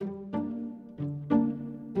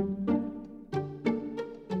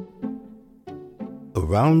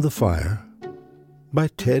Around the Fire by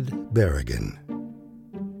Ted Berrigan.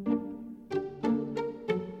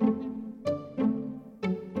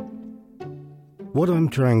 What I'm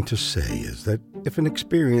trying to say is that if an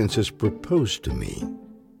experience is proposed to me,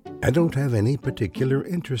 I don't have any particular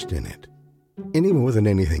interest in it, any more than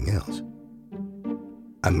anything else.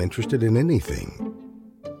 I'm interested in anything.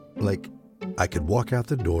 Like, I could walk out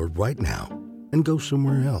the door right now and go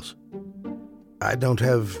somewhere else. I don't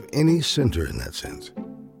have any center in that sense.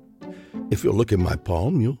 If you'll look at my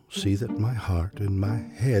palm, you'll see that my heart and my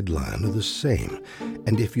head line are the same.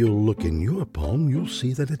 And if you'll look in your palm, you'll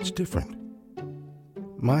see that it's different.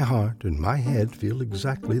 My heart and my head feel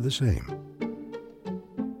exactly the same.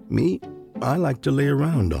 Me, I like to lay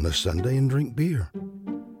around on a Sunday and drink beer.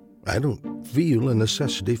 I don't feel a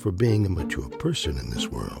necessity for being a mature person in this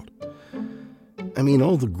world. I mean,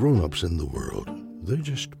 all the grown-ups in the world, they're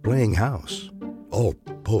just playing house. All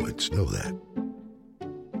poets know that.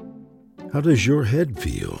 How does your head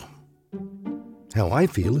feel? How I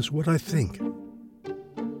feel is what I think.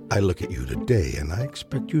 I look at you today and I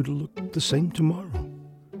expect you to look the same tomorrow.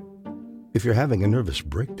 If you're having a nervous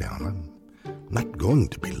breakdown, I'm not going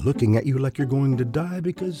to be looking at you like you're going to die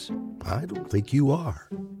because I don't think you are.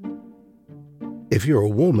 If you're a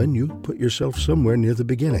woman, you put yourself somewhere near the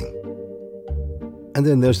beginning. And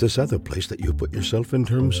then there's this other place that you put yourself in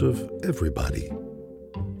terms of everybody.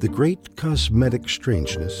 The great cosmetic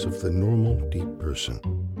strangeness of the normal, deep person.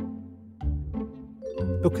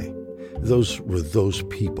 Okay, those were those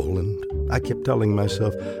people, and I kept telling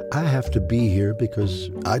myself, I have to be here because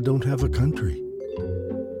I don't have a country.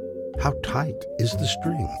 How tight is the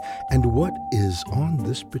string, and what is on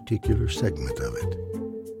this particular segment of it?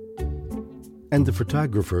 And the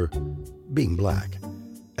photographer, being black,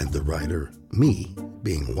 and the writer, me,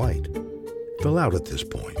 being white, fell out at this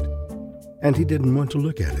point. And he didn't want to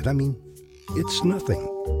look at it. I mean, it's nothing.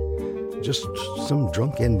 Just some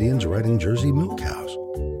drunk Indians riding Jersey milk cows.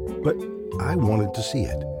 But I wanted to see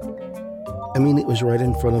it. I mean, it was right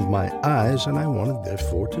in front of my eyes, and I wanted,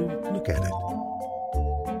 therefore, to look at it.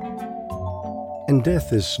 And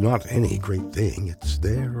death is not any great thing. It's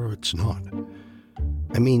there or it's not.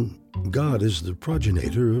 I mean, God is the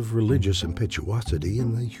progenitor of religious impetuosity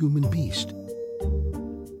in the human beast.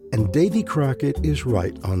 And Davy Crockett is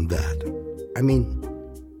right on that. I mean,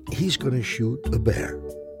 he's going to shoot a bear,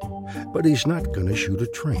 but he's not going to shoot a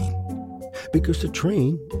train, because the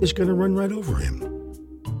train is going to run right over him.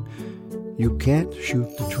 You can't shoot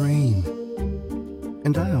the train.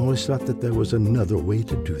 And I always thought that there was another way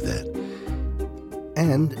to do that.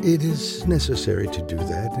 And it is necessary to do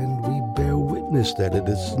that, and we bear witness that it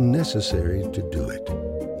is necessary to do it.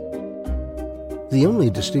 The only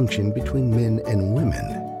distinction between men and women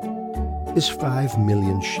is 5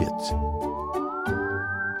 million shits.